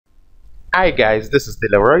Hi guys, this is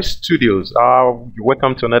Delaroy Studios.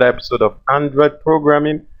 Welcome to another episode of Android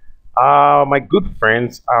programming. My good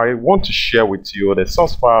friends, I want to share with you the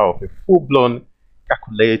source file of a full-blown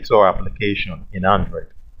calculator application in Android.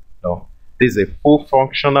 This is a full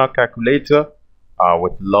functional calculator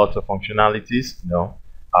with lots of functionalities.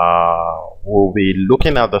 We'll be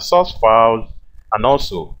looking at the source files and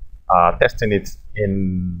also testing it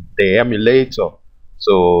in the emulator.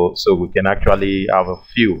 So we can actually have a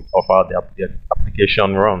feel of how the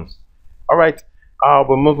application runs. All right,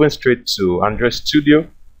 we're moving straight to Android Studio,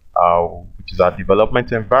 which is our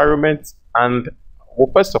development environment, and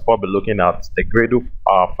we'll first of all be looking at the Gradle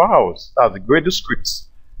files. That's the Gradle scripts,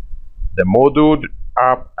 the module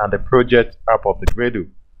app, and the project app of the Gradle.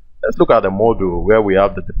 Let's look at the module where we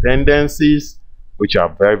have the dependencies, which are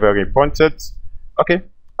very, very important. Okay,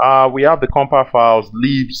 we have the compile files,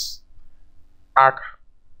 libs, arc,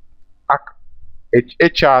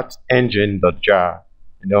 chart engine.jar.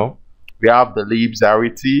 We have the libs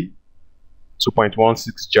arity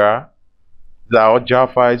 2.16 jar. These are all jar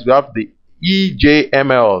files. We have the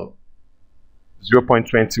ejml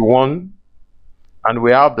 0.21, and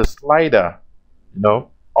we have the slider.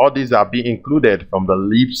 All these are being included from the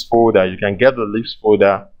libs folder. You can get the libs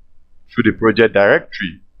folder through the project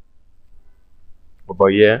directory. Over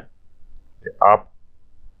here, the app,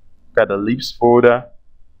 got the libs folder.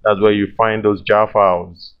 That's where you find those jar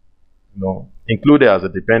files, included as a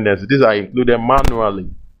dependency. These are included manually,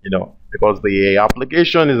 because the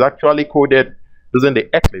application is actually coded using the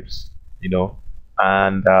Eclipse,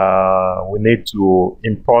 and we need to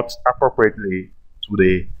import appropriately to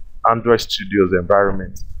the Android Studios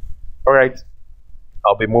environment. All right,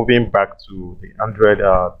 I'll be moving back to the Android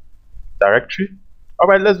directory. All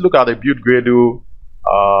right, let's look at the build Gradle,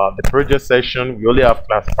 the project session. We only have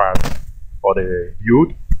class paths for the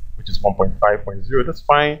build, which is 1.5.0. That's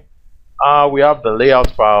fine. We have the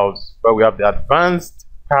layout files where we have the advanced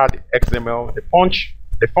pad XML, the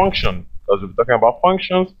function, because we're talking about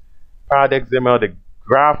functions, pad XML, the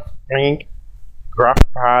graph link, graph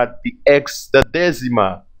pad, the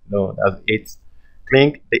decimal, that's 8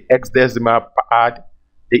 link, the decimal pad,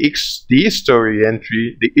 the history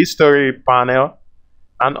entry, the history panel,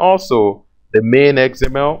 and also the main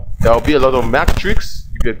XML. There will be a lot of matrix.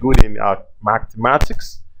 If you're good in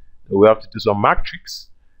mathematics, we have to do some matrix,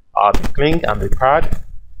 the link and the pad,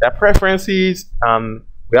 their preferences, and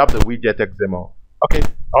we have the widget XML. Okay,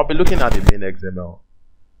 I'll be looking at the main XML,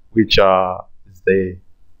 which is the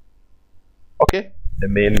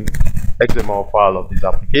main XML file of this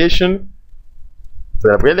application.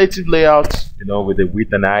 The relative layout, with the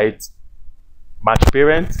width and height, match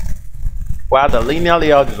parent, while the linear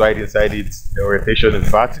layout is right inside it. The orientation is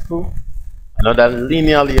vertical. Another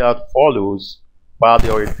linear layout follows, while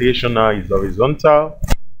the orientation now is horizontal.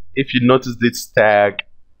 If you notice this tag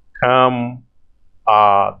 .android,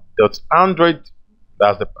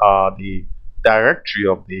 that's the directory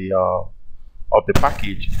of the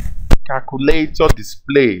package. Calculator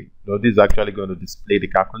display. This is actually going to display the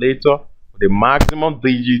calculator with a maximum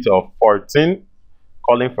digit of 14,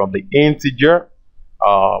 calling from the integer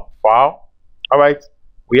file. All right,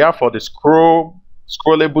 we have for the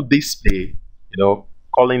scrollable display,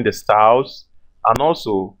 calling the styles, and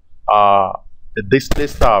also the display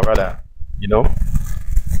style rather.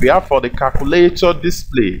 We have for the calculator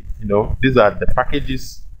display, these are the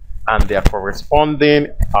packages and their corresponding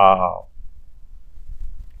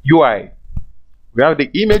UI. We have the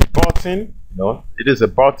image button. It is a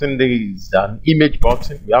button. There is an image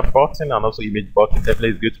button. We have button and also image button.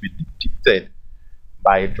 Definitely is going to be depicted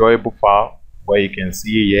by a drawable file where you can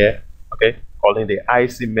see here, calling the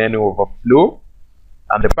IC menu overflow,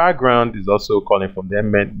 and the background is also calling from the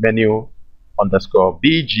menu underscore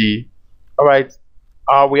BG. All right,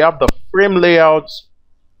 we have the frame layout,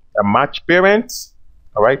 a match parent.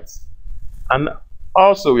 All right, and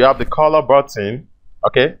also we have the color button,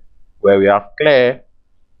 where we have clear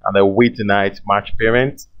and the width and height match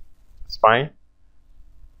parent. It's fine.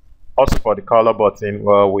 Also for the color button,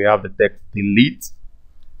 we have the text delete.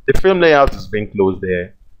 The frame layout is being closed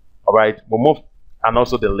there. All right, we'll move, and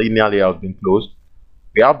also the linear layout being closed.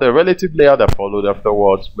 We have the relative layout that followed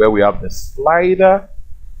afterwards, where we have the slider,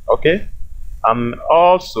 and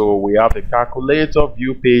also we have the calculator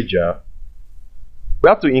view pager. We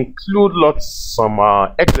have to include some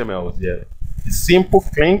XMLs here. The simple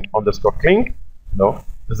clink underscore clink,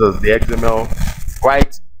 this is the XML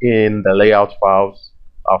right in the layout files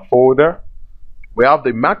folder. We have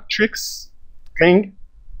the matrix clink,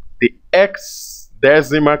 the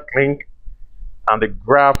decimal clink, and the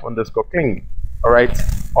graph underscore clink. All right,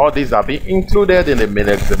 all these are being included in the main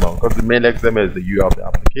XML, because the main XML is the UI of the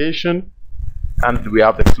application. and we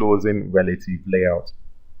have the closing relative layout.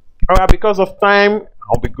 Alright, because of time,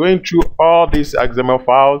 I'll be going through all these XML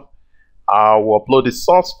files. I will upload the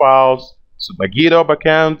source files to my GitHub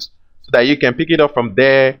account so that you can pick it up from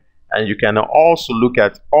there, and you can also look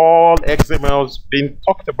at all XMLs being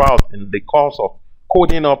talked about in the course of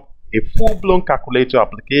coding up a full-blown calculator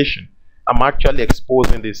application. I'm actually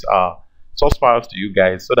exposing these source files to you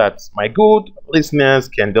guys so that my good listeners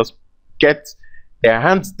can just get their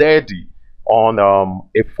hands dirty on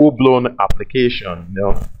a full-blown application. You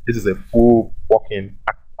know, this is a full working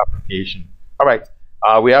application. All right,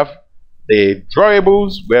 we have the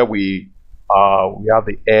drawables where we have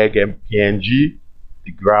the egg and PNG,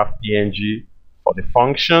 the graph PNG for the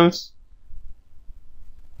functions,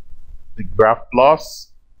 the graph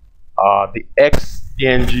plus, the X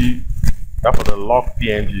PNG for the log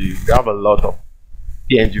PNG. We have a lot of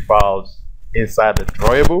PNG files inside the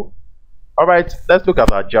drawable. All right, let's look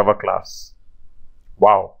at our Java class.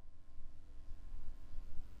 Wow.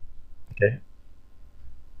 Okay.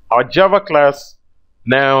 Our Java class,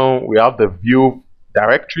 now we have the view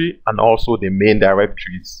directory and also the main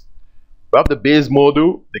directories. We have the base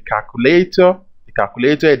module, the calculator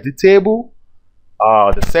editable,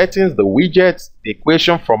 the settings, the widgets, the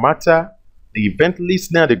equation formatter, the event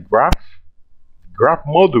listener, the graph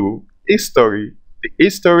module, history, the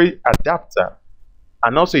history adapter,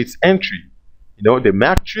 and also its entry. You know, the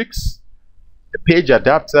matrix, the page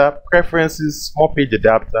adapter, preferences, small page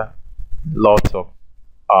adapter, lots of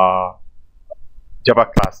Java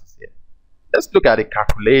classes here. Let's look at the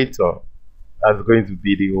calculator. That's going to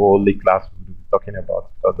be the only class we'll be talking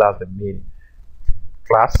about, because that's the main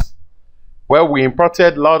class. Where we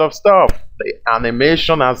imported a lot of stuff: the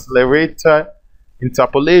animation accelerator,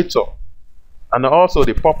 interpolator, and also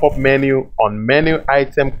the pop-up menu on menu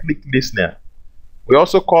item click listener. We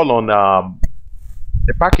also call on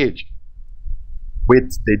the package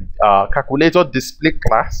with the calculator display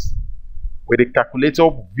class, with the calculator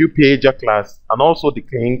view pager class, and also the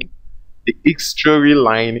history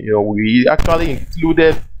line. You know, we actually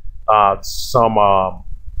included some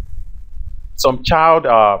child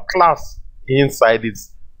class inside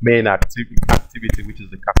its main activity, which is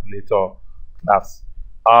the calculator class.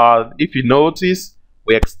 If you notice,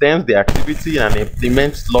 we extend the activity and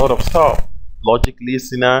implement a lot of stuff: logic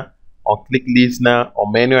listener, on click listener,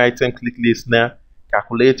 on menu item click listener,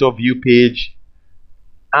 calculator view page,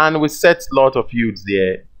 and we set a lot of fields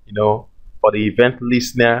there. You know, for the event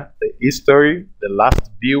listener, the history, the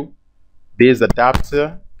last view, base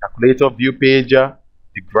adapter, calculator view pager,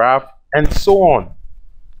 the graph, and so on.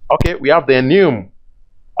 Okay, we have the enum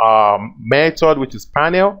method, which is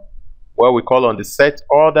panel, where we call on the set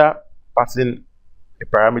order, passing a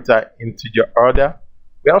parameter integer order.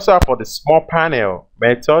 We also have for the small panel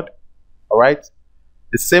method. All right,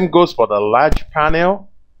 the same goes for the large panel.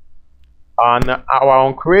 And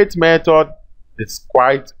our onCreate method is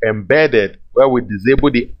quite embedded, where we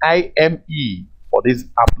disable the IME for this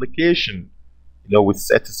application. You know, we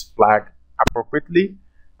set its flag appropriately,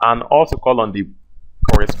 and also call on the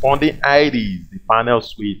corresponding IDs, the panel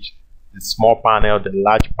switch, the small panel, the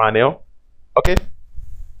large panel. Okay,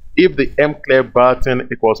 if the mclear button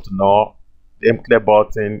equals to null, the mclear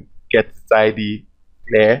button gets its ID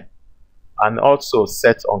clear, and also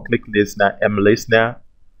set on click listener mlistener,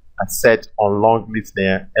 and set on long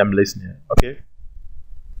listener mlistener. Okay,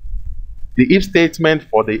 the if statement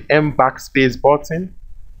for the m backspace button,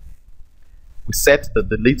 we set the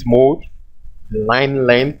delete mode, the line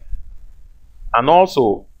length, and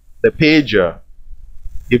also the pager.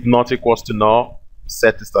 If not equals to null,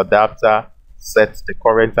 set its adapter, set the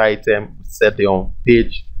current item, set the on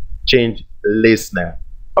page change listener.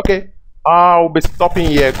 Okay, I'll be stopping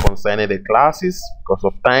here concerning the classes. Because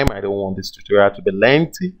of time, I don't want this tutorial to be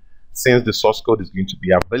lengthy, since the source code is going to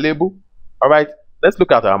be available. All right, let's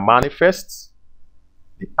look at our manifests.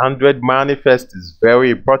 The Android manifest is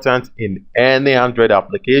very important in any Android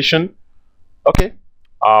application. Okay,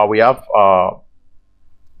 we have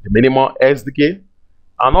the minimum SDK,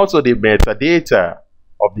 and also the metadata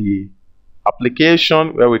of the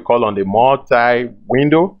application, where we call on the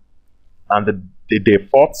multi-window, and the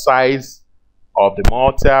default size of the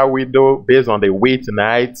multi-window based on the weight and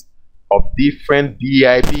height of different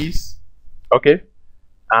DIPs. Okay,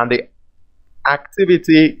 and the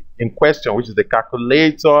activity in question, which is the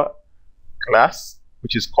calculator class,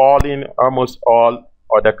 which is calling almost all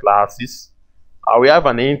other classes. We have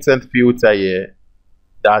an intent filter here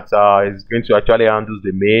that is going to actually handle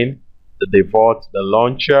the main, the default, the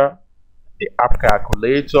launcher, the app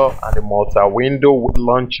calculator, and the multi-window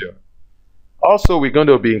launcher. Also, we're going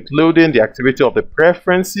to be including the activity of the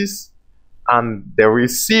preferences and the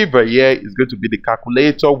receiver here is going to be the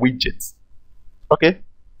calculator widget. Okay,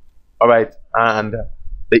 all right, and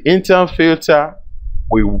the internal filter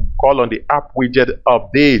we will call on the app widget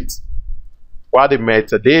update, while the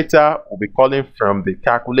metadata will be calling from the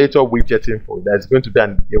calculator widget info. There's going to be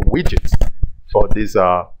a widget for this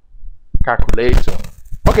calculator.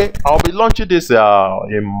 Okay, I'll be launching this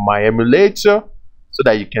in my emulator so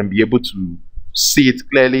that you can be able to see it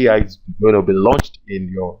clearly. It's going to be launched in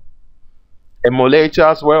your emulator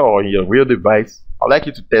as well, or in your real device. I'd like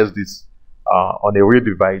you to test this on a real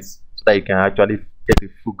device so that you can actually get a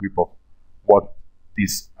full grip of what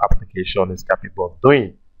this application is capable of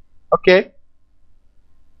doing. Okay.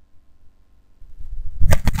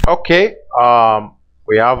 Okay,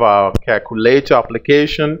 we have our calculator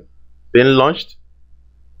application being launched,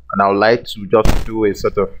 and I would like to just do a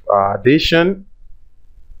sort of addition.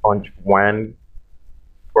 Punch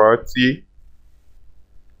 140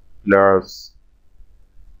 plus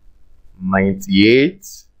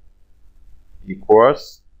 98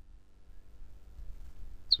 equals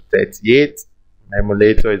to 38. My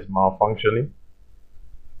emulator is malfunctioning.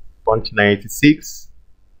 Punch 96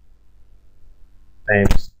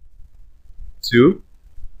 times 2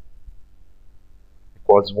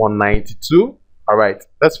 equals 192. All right,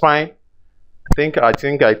 that's fine. I think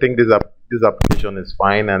this application is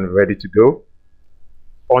fine and ready to go.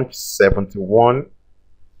 Punch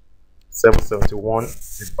 771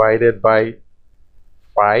 divided by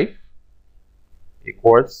 5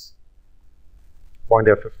 equals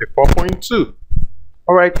 154.2.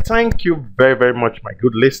 All right, thank you very much, my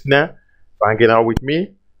good listener, for hanging out with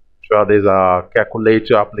me throughout this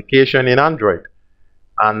calculator application in Android.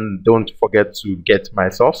 And don't forget to get my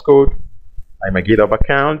source code and my GitHub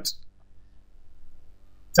account.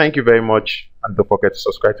 Thank you very much, and don't forget to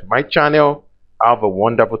subscribe to my channel. Have a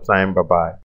wonderful time. Bye bye.